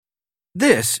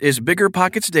This is Bigger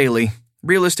Pockets Daily,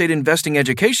 real estate investing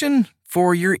education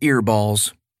for your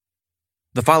earballs.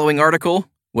 The following article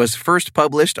was first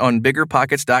published on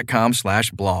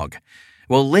biggerpockets.com/blog.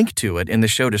 We'll link to it in the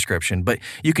show description, but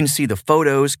you can see the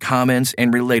photos, comments,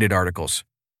 and related articles.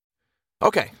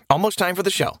 Okay, almost time for the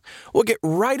show. We'll get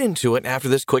right into it after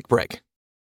this quick break.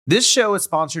 This show is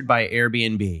sponsored by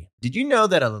Airbnb. Did you know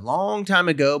that a long time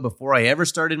ago, before I ever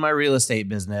started my real estate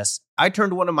business, I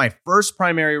turned one of my first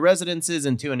primary residences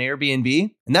into an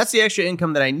Airbnb? And that's the extra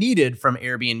income that I needed from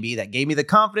Airbnb that gave me the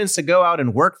confidence to go out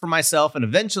and work for myself and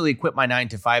eventually quit my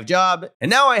 9-to-5 job. And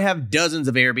now I have dozens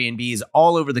of Airbnbs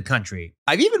all over the country.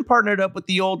 I've even partnered up with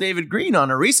the old David Green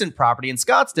on a recent property in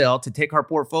Scottsdale to take our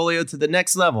portfolio to the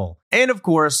next level. And of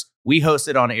course, we host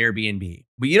it on Airbnb.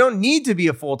 But you don't need to be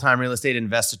a full-time real estate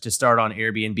investor to start on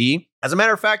Airbnb. As a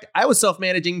matter of fact, I was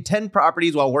self-managing 10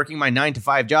 properties while working my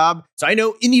 9-to-5 job, so I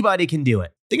know anybody can do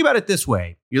it. Think about it this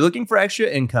way. You're looking for extra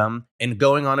income and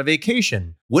going on a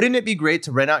vacation. Wouldn't it be great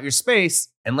to rent out your space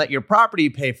and let your property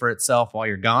pay for itself while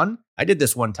you're gone? I did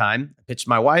this one time. I pitched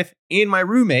my wife and my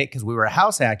roommate, because we were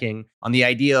house hacking, on the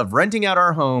idea of renting out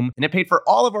our home, and it paid for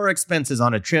all of our expenses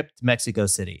on a trip to Mexico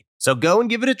City. So go and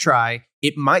give it a try.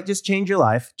 It might just change your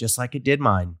life, just like it did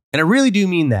mine. And I really do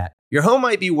mean that. Your home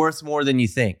might be worth more than you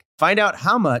think. Find out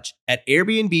how much at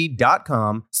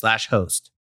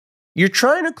airbnb.com/host. You're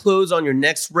trying to close on your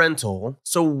next rental,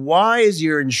 so why is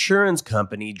your insurance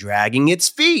company dragging its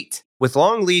feet? With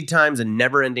long lead times and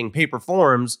never-ending paper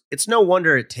forms, it's no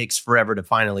wonder it takes forever to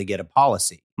finally get a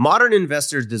policy. Modern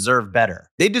investors deserve better.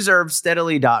 They deserve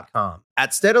Steadily.com.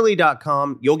 At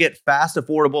Steadily.com, you'll get fast,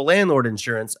 affordable landlord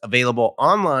insurance available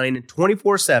online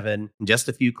 24/7 in just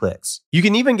a few clicks. You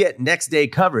can even get next-day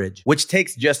coverage, which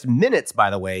takes just minutes, by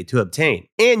the way, to obtain.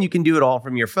 And you can do it all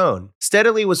from your phone.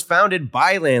 Steadily was founded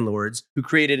by landlords who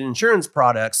created insurance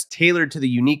products tailored to the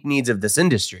unique needs of this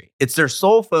industry. It's their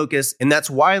sole focus, and that's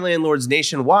why landlords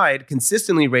nationwide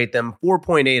consistently rate them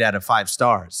 4.8 out of 5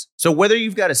 stars. So whether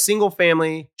you've got a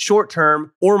single-family,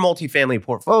 short-term, or multifamily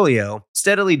portfolio,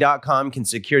 Steadily.com can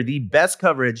secure the best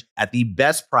coverage at the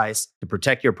best price to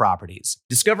protect your properties.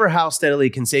 Discover how Steadily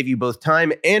can save you both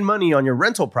time and money on your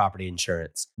rental property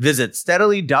insurance. Visit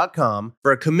Steadily.com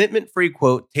for a commitment-free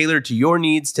quote tailored to your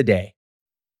needs today.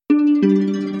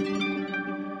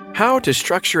 How to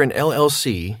Structure an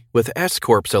LLC with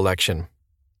S-Corp Selection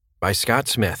by Scott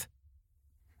Smith.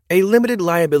 A limited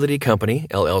liability company,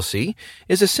 LLC,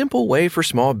 is a simple way for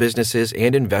small businesses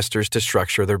and investors to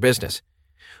structure their business.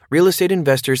 Real estate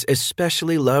investors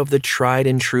especially love the tried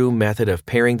and true method of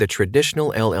pairing the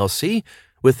traditional LLC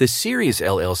with the Series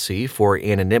LLC for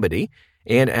anonymity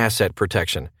and asset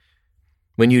protection.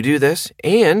 When you do this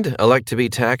and elect to be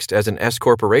taxed as an S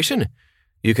corporation,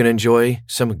 you can enjoy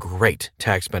some great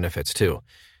tax benefits too.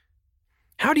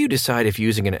 How do you decide if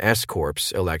using an S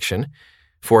Corp's election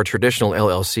for a traditional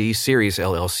LLC Series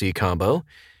LLC combo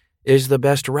is the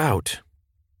best route?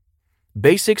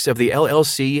 Basics of the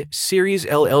LLC Series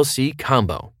LLC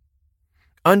combo.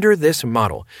 Under this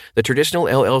model, the traditional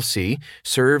LLC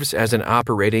serves as an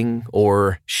operating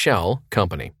or shell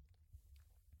company.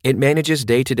 It manages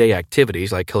day-to-day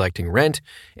activities like collecting rent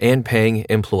and paying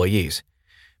employees.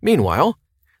 Meanwhile,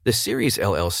 the Series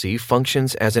LLC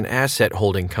functions as an asset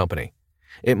holding company.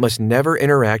 It must never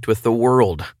interact with the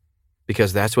world,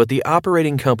 because that's what the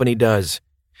operating company does.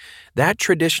 That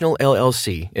traditional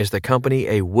LLC is the company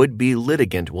a would-be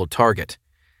litigant will target.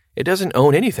 It doesn't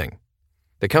own anything.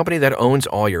 The company that owns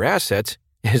all your assets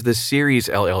is the Series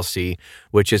LLC,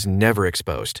 which is never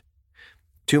exposed.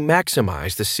 To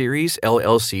maximize the Series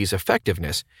LLC's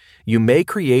effectiveness, you may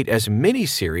create as many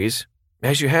series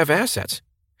as you have assets.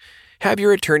 Have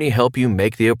your attorney help you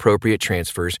make the appropriate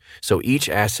transfers so each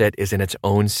asset is in its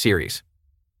own series.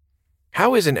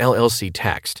 How is an LLC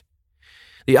taxed?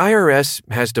 The IRS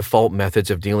has default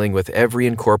methods of dealing with every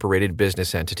incorporated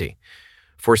business entity.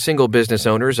 For single business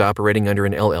owners operating under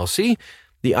an LLC,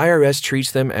 the IRS treats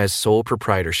them as sole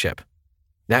proprietorship.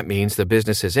 That means the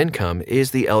business's income is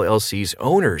the LLC's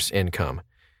owner's income,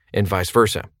 and vice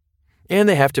versa. And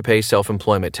they have to pay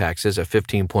self-employment taxes of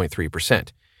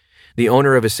 15.3%. The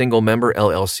owner of a single-member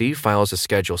LLC files a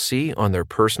Schedule C on their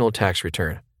personal tax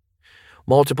return.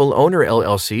 Multiple owner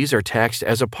LLCs are taxed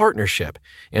as a partnership,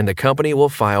 and the company will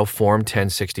file Form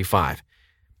 1065.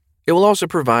 It will also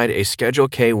provide a Schedule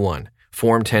K-1,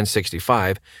 Form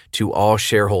 1065, to all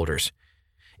shareholders.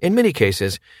 In many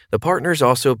cases, the partners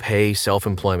also pay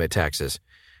self-employment taxes,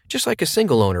 just like a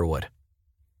single owner would.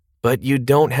 But you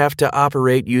don't have to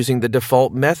operate using the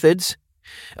default methods.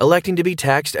 Electing to be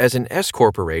taxed as an S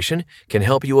corporation can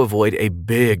help you avoid a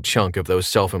big chunk of those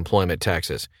self-employment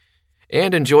taxes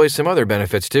and enjoy some other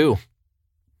benefits too,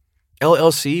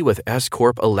 LLC with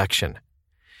S-Corp election.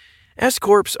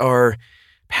 S-Corps are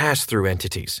pass-through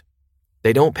entities.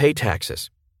 They don't pay taxes.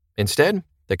 Instead,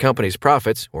 the company's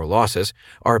profits, or losses,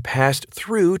 are passed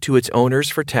through to its owners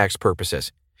for tax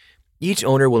purposes. Each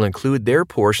owner will include their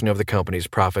portion of the company's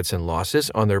profits and losses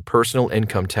on their personal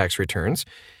income tax returns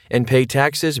and pay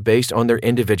taxes based on their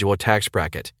individual tax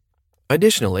bracket.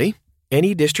 Additionally,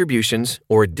 any distributions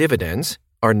or dividends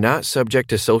are not subject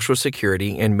to Social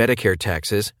Security and Medicare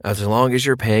taxes as long as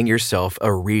you're paying yourself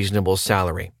a reasonable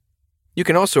salary. You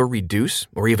can also reduce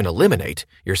or even eliminate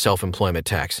your self-employment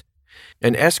tax.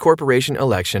 An S-corporation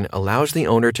election allows the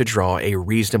owner to draw a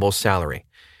reasonable salary,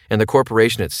 and the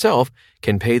corporation itself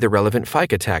can pay the relevant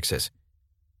FICA taxes.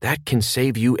 That can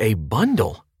save you a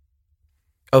bundle.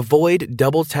 Avoid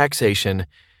double taxation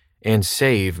and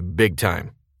save big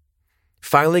time.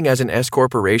 Filing as an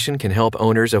S-corporation can help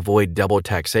owners avoid double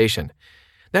taxation.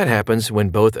 That happens when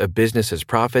both a business's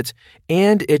profits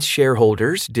and its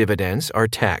shareholders' dividends are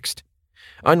taxed.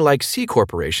 Unlike C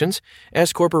corporations,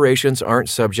 S corporations aren't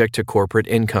subject to corporate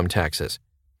income taxes.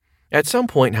 At some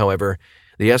point, however,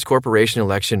 the S corporation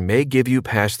election may give you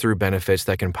pass-through benefits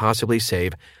that can possibly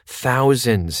save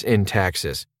thousands in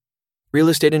taxes. Real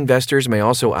estate investors may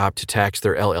also opt to tax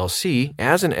their LLC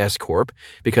as an S corp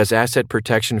because asset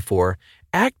protection for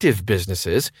active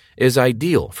businesses is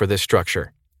ideal for this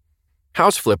structure.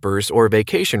 House flippers or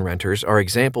vacation renters are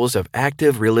examples of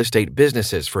active real estate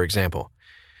businesses, for example.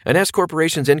 An S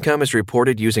corporation's income is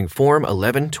reported using Form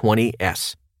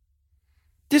 1120-S.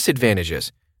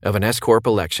 Disadvantages of an S corp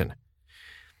election.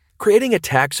 Creating a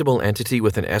taxable entity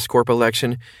with an S corp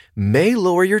election may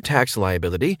lower your tax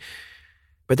liability,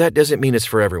 but that doesn't mean it's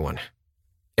for everyone.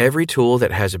 Every tool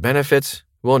that has benefits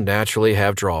will naturally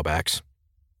have drawbacks.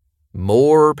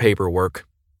 More paperwork.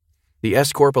 The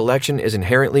S corp election is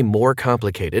inherently more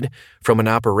complicated from an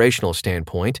operational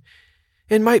standpoint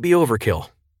and might be overkill.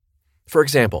 For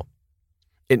example,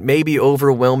 it may be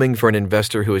overwhelming for an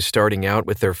investor who is starting out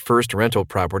with their first rental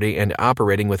property and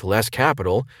operating with less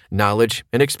capital, knowledge,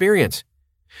 and experience.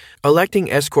 Electing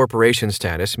S corporation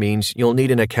status means you'll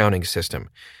need an accounting system,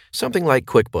 something like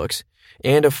QuickBooks,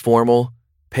 and a formal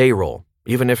payroll,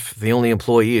 even if the only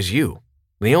employee is you,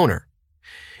 the owner.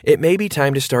 It may be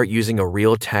time to start using a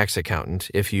real tax accountant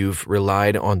if you've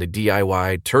relied on the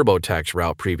DIY TurboTax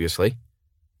route previously.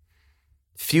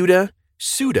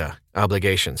 FUTA/SUTA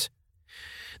obligations.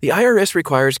 The IRS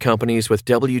requires companies with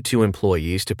W-2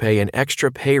 employees to pay an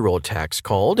extra payroll tax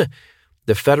called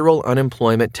the Federal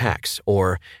Unemployment Tax,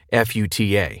 or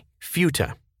FUTA,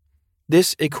 FUTA.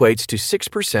 This equates to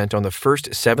 6% on the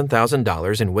first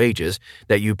 $7,000 in wages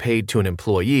that you paid to an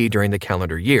employee during the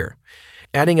calendar year,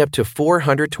 adding up to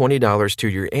 $420 to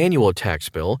your annual tax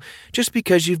bill just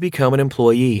because you've become an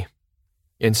employee.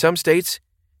 In some states,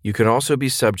 you can also be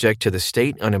subject to the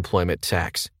state unemployment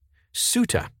tax,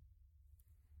 SUTA.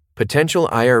 Potential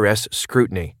IRS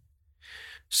scrutiny.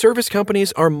 Service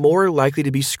companies are more likely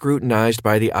to be scrutinized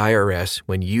by the IRS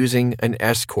when using an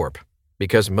S corp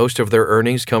because most of their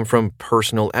earnings come from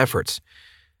personal efforts,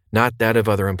 not that of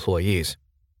other employees.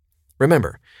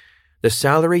 Remember, the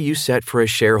salary you set for a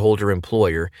shareholder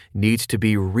employer needs to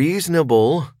be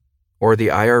reasonable or the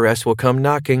IRS will come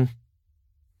knocking.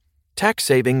 Tax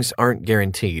savings aren't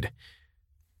guaranteed.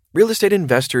 Real estate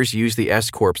investors use the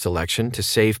S corp's election to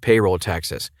save payroll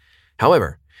taxes.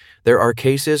 However, there are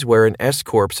cases where an S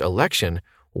corp's election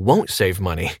won't save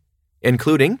money,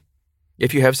 including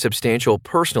if you have substantial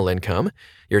personal income,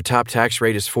 your top tax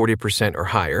rate is 40% or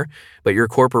higher, but your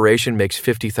corporation makes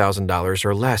 $50,000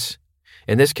 or less.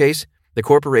 In this case, the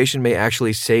corporation may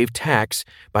actually save tax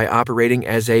by operating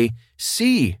as a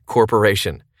C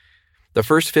corporation. The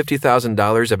first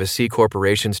 $50,000 of a C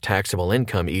corporation's taxable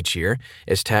income each year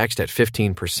is taxed at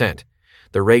 15%.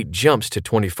 The rate jumps to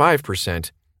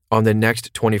 25% on the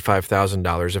next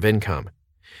 $25,000 of income.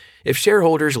 If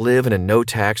shareholders live in a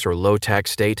no-tax or low-tax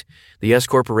state, the S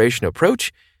corporation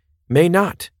approach may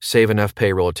not save enough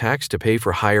payroll tax to pay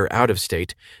for higher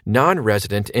out-of-state,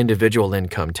 non-resident individual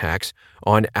income tax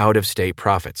on out-of-state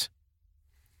profits.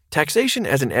 Taxation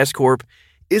as an S corp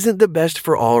isn't the best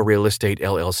for all real estate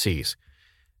LLCs.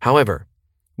 However,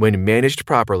 when managed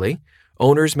properly,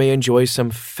 owners may enjoy some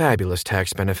fabulous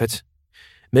tax benefits.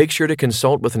 Make sure to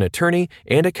consult with an attorney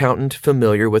and accountant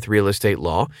familiar with real estate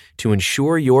law to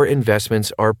ensure your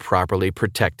investments are properly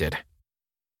protected.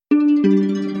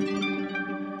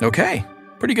 Okay,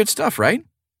 pretty good stuff, right?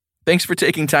 Thanks for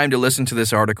taking time to listen to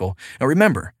this article. Now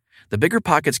remember, the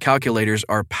BiggerPockets calculators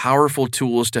are powerful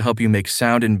tools to help you make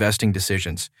sound investing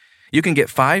decisions. You can get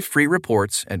 5 free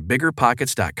reports at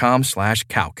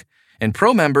biggerpockets.com/calc, and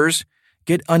pro members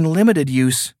get unlimited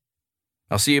use.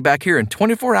 I'll see you back here in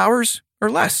 24 hours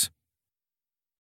or less.